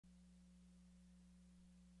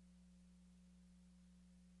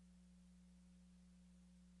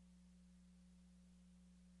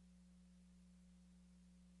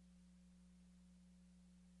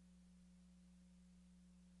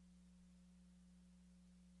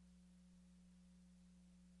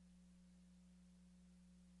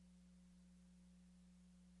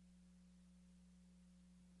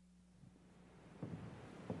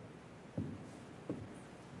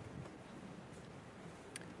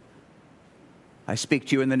I speak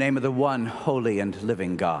to you in the name of the one holy and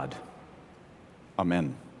living God.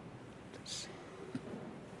 Amen.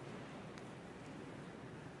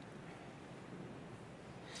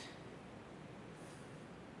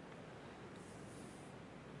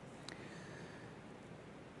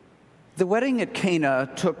 The wedding at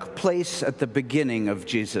Cana took place at the beginning of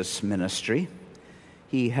Jesus' ministry.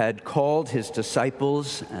 He had called his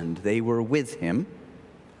disciples, and they were with him,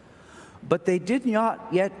 but they did not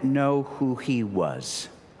yet know who he was.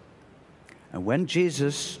 And when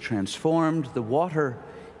Jesus transformed the water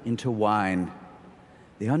into wine,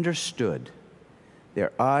 they understood.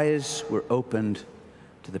 Their eyes were opened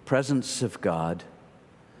to the presence of God.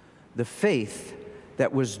 The faith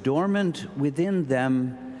that was dormant within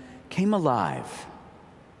them came alive.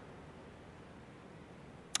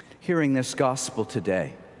 Hearing this gospel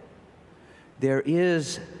today, there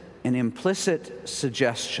is an implicit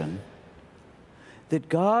suggestion that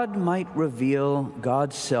God might reveal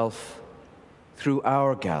God's self through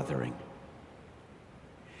our gathering.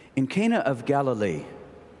 In Cana of Galilee,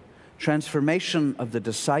 transformation of the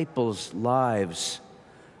disciples' lives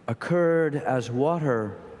occurred as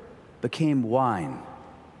water became wine.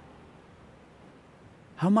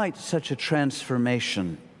 How might such a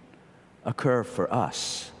transformation occur for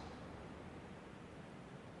us?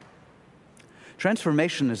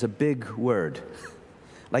 Transformation is a big word,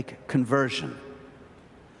 like conversion,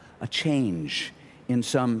 a change in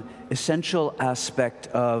some essential aspect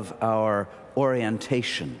of our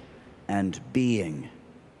orientation and being.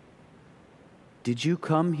 Did you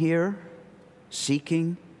come here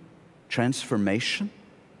seeking transformation?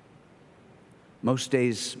 Most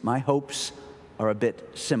days, my hopes are a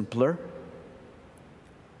bit simpler.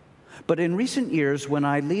 But in recent years, when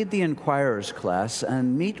I lead the Inquirer's class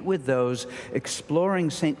and meet with those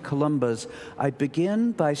exploring St. Columba's, I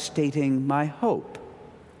begin by stating my hope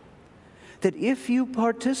that if you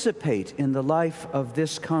participate in the life of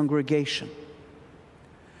this congregation,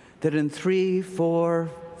 that in 3, 4,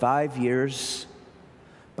 5 years,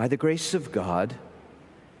 by the grace of God,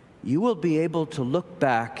 you will be able to look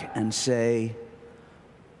back and say,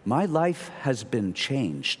 my life has been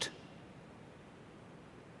changed.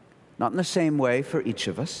 Not in the same way for each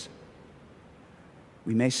of us.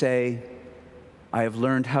 We may say, I have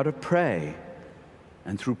learned how to pray,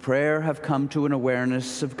 and through prayer have come to an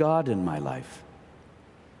awareness of God in my life.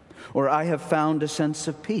 Or I have found a sense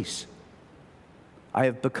of peace. I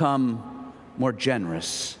have become more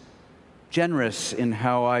generous in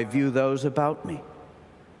how I view those about me,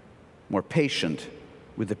 more patient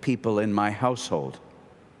with the people in my household.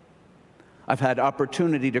 I've had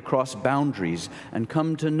opportunity to cross boundaries and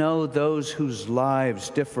come to know those whose lives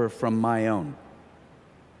differ from my own.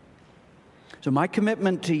 So my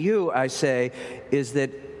commitment to you, I say, is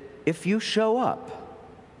that if you show up,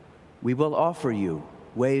 we will offer you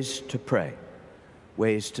ways to pray,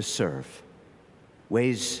 ways to serve,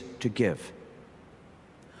 ways to give.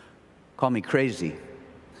 Call me crazy,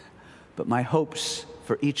 but my hopes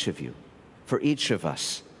for each of you, for each of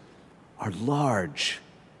us, are large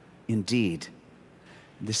indeed.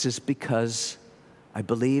 This is because I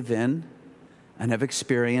believe in and have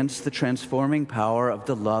experienced the transforming power of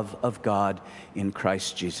the love of God in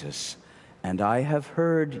Christ Jesus. And I have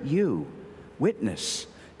heard you witness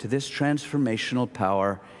to this transformational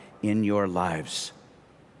power in your lives.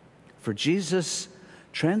 For Jesus,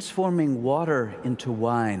 transforming water into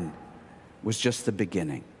wine was just the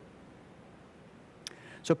beginning.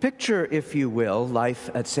 So picture, if you will, life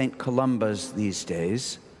at St. Columba's these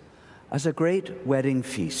days as a great wedding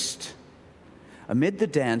feast. Amid the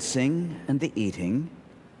dancing and the eating,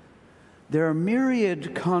 there are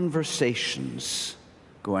myriad conversations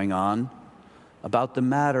going on about the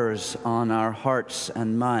matters on our hearts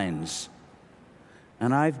and minds.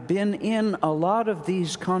 And I've been in a lot of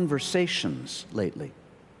these conversations lately.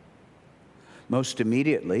 Most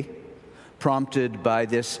immediately, prompted by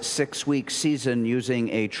this 6-week season using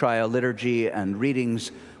a trial liturgy and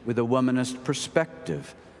readings with a womanist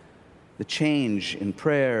perspective, the change in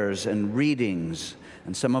prayers and readings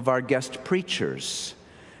and some of our guest preachers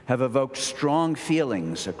have evoked strong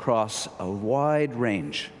feelings across a wide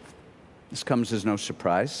range. This comes as no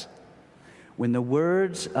surprise. When the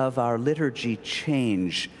words of our liturgy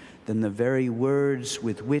change, then the very words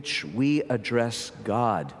with which we address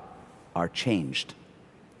God are changed,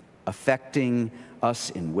 affecting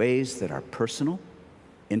us in ways that are personal,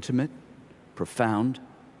 intimate, profound.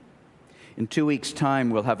 In 2 weeks' time,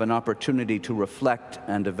 we'll have an opportunity to reflect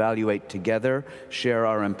and evaluate together, share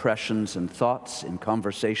our impressions and thoughts in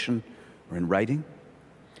conversation or in writing.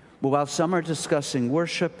 But while some are discussing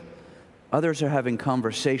worship, others are having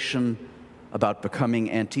conversation about becoming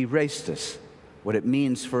anti-racist, what it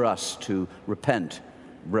means for us to repent,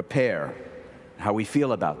 repair, how we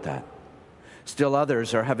feel about that. Still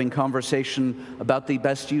others are having conversation about the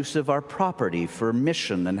best use of our property for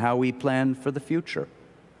mission and how we plan for the future,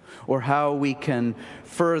 or how we can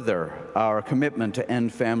further our commitment to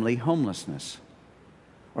end family homelessness,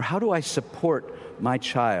 or how do I support my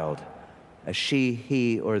child as she,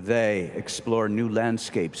 he, or they explore new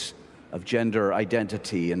landscapes of gender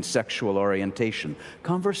identity and sexual orientation.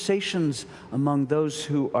 Conversations among those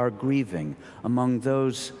who are grieving, among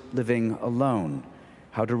those living alone.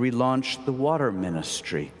 How to relaunch the water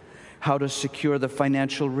ministry. How to secure the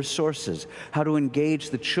financial resources. How to engage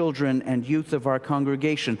the children and youth of our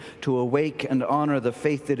congregation to awake and honor the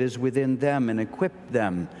faith that is within them and equip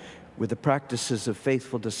them with the practices of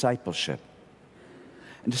faithful discipleship.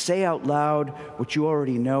 And to say out loud what you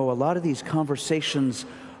already know, a lot of these conversations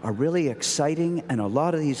are really exciting, and a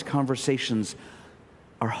lot of these conversations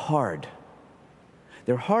are hard.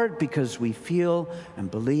 They're hard because we feel and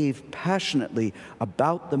believe passionately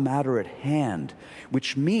about the matter at hand,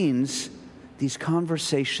 which means these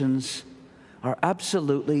conversations are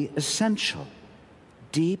absolutely essential.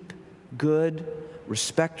 Deep, good,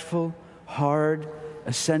 respectful, hard,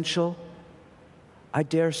 essential, I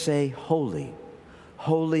dare say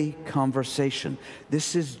holy conversation.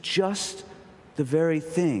 This is just the very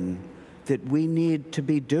thing that we need to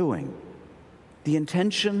be doing. The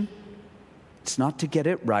intention, it's not to get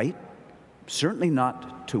it right, certainly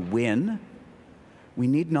not to win. We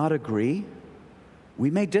need not agree. We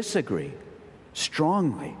may disagree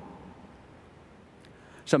strongly.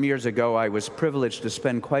 Some years ago, I was privileged to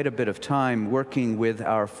spend quite a bit of time working with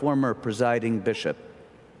our former presiding bishop,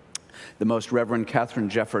 the Most Reverend Catherine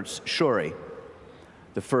Jefferts Schori,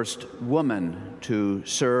 the first woman to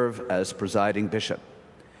serve as presiding bishop,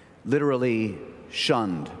 literally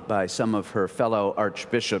shunned by some of her fellow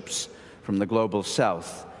archbishops from the global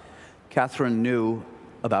south. Catherine knew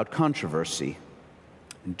about controversy.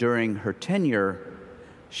 And during her tenure,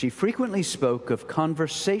 she frequently spoke of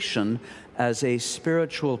conversation as a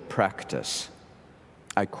spiritual practice.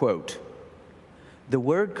 I quote, "The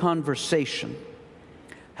word conversation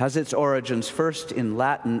has its origins first in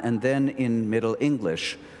Latin and then in Middle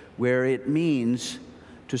English, where it means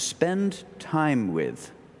to spend time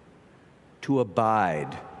with, to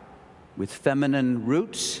abide. With feminine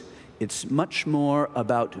roots, it's much more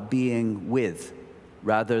about being with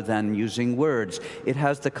rather than using words. It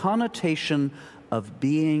has the connotation of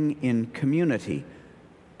being in community,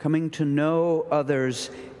 coming to know others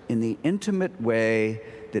in the intimate way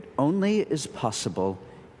that only is possible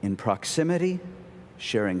in proximity,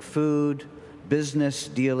 sharing food, business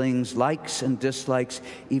dealings, likes and dislikes,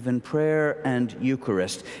 even prayer and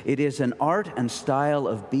Eucharist. It is an art and style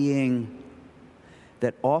of being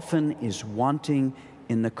that often is wanting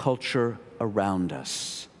in the culture around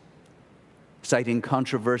us." Citing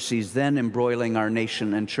controversies then embroiling our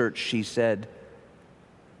nation and church, she said,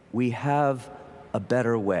 "We have a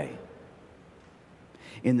better way.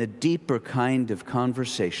 In the deeper kind of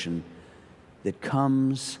conversation that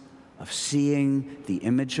comes of seeing the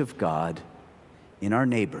image of God in our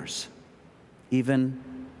neighbors, even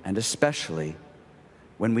and especially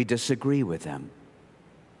when we disagree with them."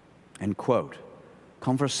 End quote.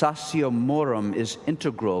 Conversatio morum is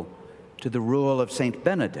integral to the rule of Saint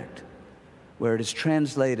Benedict, where it is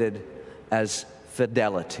translated as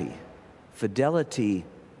fidelity, fidelity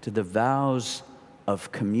to the vows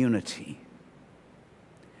of community.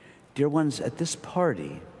 Dear ones, at this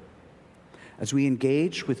party, as we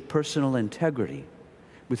engage with personal integrity,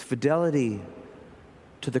 with fidelity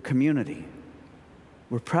to the community,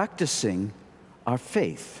 we're practicing our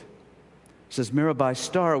faith. Says Mirabai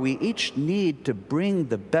Starr, we each need to bring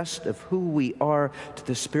the best of who we are to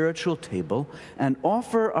the spiritual table and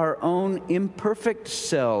offer our own imperfect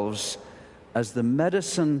selves as the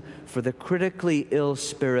medicine for the critically ill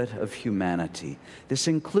spirit of humanity. This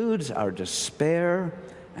includes our despair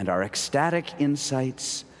and our ecstatic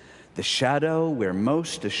insights, the shadow we're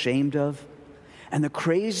most ashamed of, and the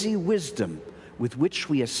crazy wisdom with which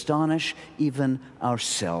we astonish even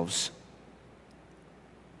ourselves.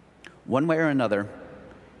 One way or another,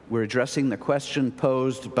 we're addressing the question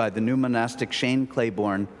posed by the new monastic Shane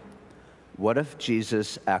Claiborne: what if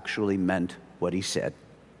Jesus actually meant what he said?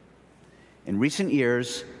 In recent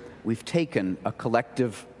years, we've taken a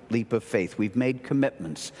collective leap of faith. We've made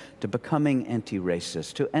commitments to becoming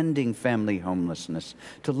anti-racist, to ending family homelessness,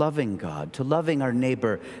 to loving God, to loving our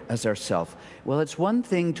neighbor as ourselves. Well, it's one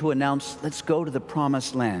thing to announce, let's go to the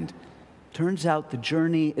promised land. Turns out the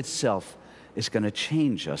journey itself is going to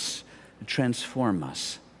change us, transform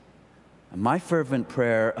us. And my fervent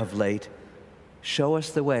prayer of late, show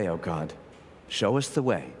us the way, O God. Show us the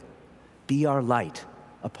way. Be our light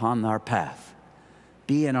upon our path.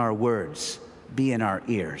 Be in our words. Be in our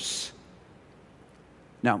ears.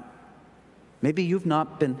 Now, maybe you've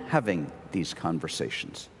not been having these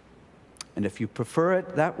conversations. And if you prefer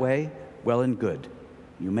it that way, well and good.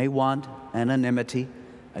 You may want anonymity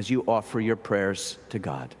as you offer your prayers to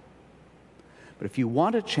God. But if you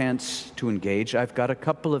want a chance to engage, I've got a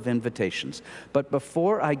couple of invitations. But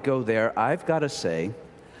before I go there, I've got to say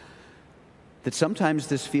that sometimes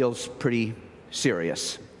this feels pretty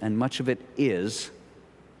serious, and much of it is.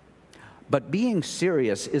 But being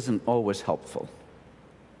serious isn't always helpful.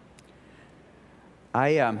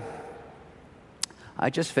 I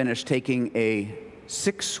just finished taking a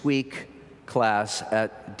 6-week class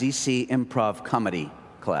at DC Improv Comedy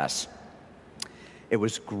class. It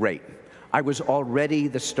was great. I was already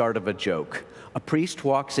the start of a joke. A priest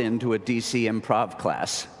walks into a DC Improv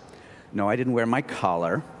class. No, I didn't wear my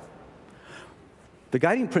collar. The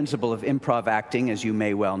guiding principle of improv acting, as you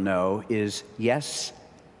may well know, is yes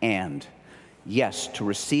and. Yes, to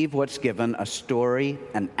receive what's given, a story,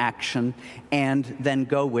 an action, and then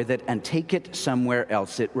go with it and take it somewhere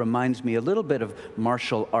else. It reminds me a little bit of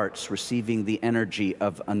martial arts, receiving the energy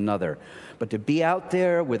of another. But to be out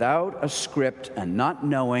there without a script and not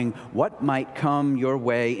knowing what might come your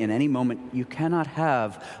way in any moment, you cannot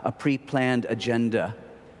have a pre-planned agenda.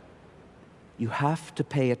 You have to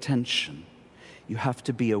pay attention. You have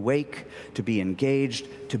to be awake, to be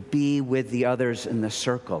engaged, to be with the others in the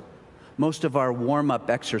circle. Most of our warm-up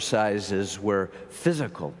exercises were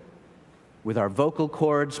physical, with our vocal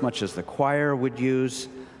cords, much as the choir would use.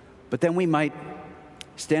 But then we might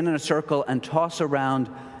stand in a circle and toss around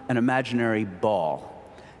an imaginary ball.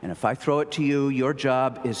 And if I throw it to you, your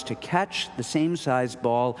job is to catch the same size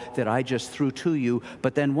ball that I just threw to you.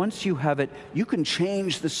 But then once you have it, you can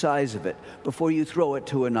change the size of it before you throw it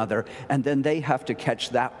to another. And then they have to catch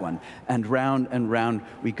that one. And round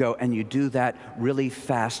we go. And you do that really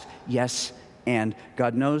fast. Yes, and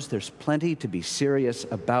God knows there's plenty to be serious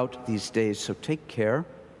about these days. So take care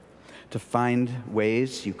to find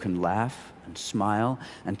ways you can laugh and smile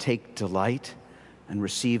and take delight and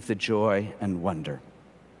receive the joy and wonder.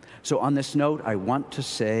 So on this note, I want to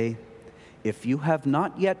say, if you have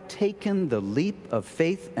not yet taken the leap of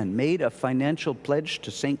faith and made a financial pledge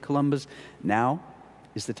to St. Columba's, now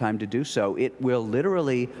is the time to do so. It will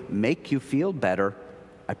literally make you feel better.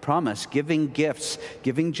 I promise, giving gifts,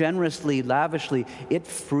 giving generously, lavishly, it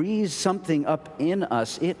frees something up in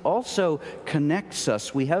us. It also connects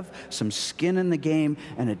us. We have some skin in the game,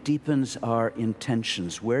 and it deepens our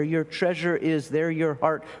intentions. Where your treasure is, there your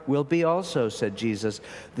heart will be also, said Jesus.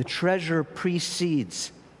 The treasure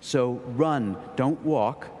precedes, so run, don't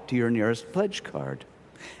walk to your nearest pledge card.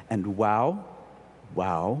 And wow,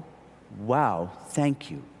 thank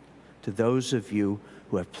you to those of you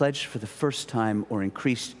who have pledged for the first time or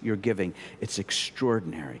increased your giving. It's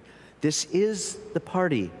extraordinary. This is the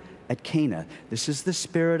party at Cana. This is the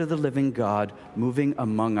Spirit of the living God moving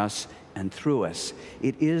among us and through us.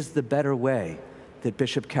 It is the better way that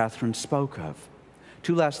Bishop Catherine spoke of.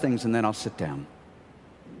 2 last things, and then I'll sit down.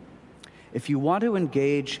 If you want to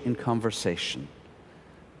engage in conversation,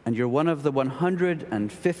 and you're one of the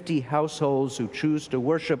 150 households who choose to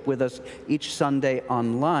worship with us each Sunday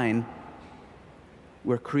online,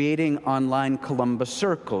 we're creating online Columba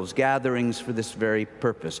circles, gatherings for this very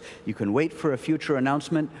purpose. You can wait for a future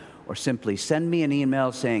announcement or simply send me an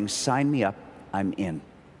email saying, sign me up, I'm in.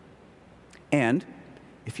 And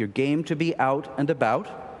if you're game to be out and about,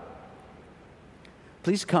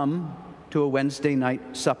 please come to a Wednesday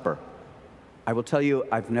night supper. I will tell you,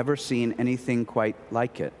 I've never seen anything quite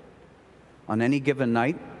like it. On any given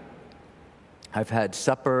night, I've had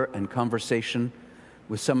supper and conversation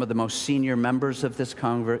with some of the most senior members of this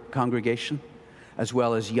congregation, as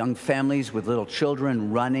well as young families with little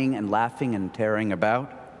children running and laughing and tearing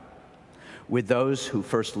about, with those who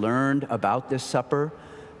first learned about this supper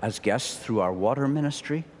as guests through our water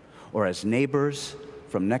ministry, or as neighbors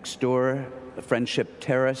from next door, the Friendship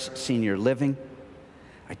Terrace Senior Living.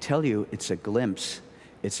 I tell you, it's a glimpse.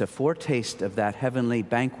 It's a foretaste of that heavenly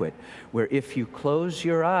banquet where if you close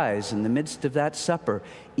your eyes in the midst of that supper,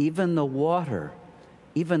 even the water,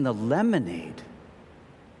 even the lemonade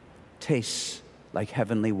tastes like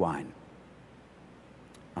heavenly wine.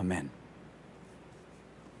 Amen.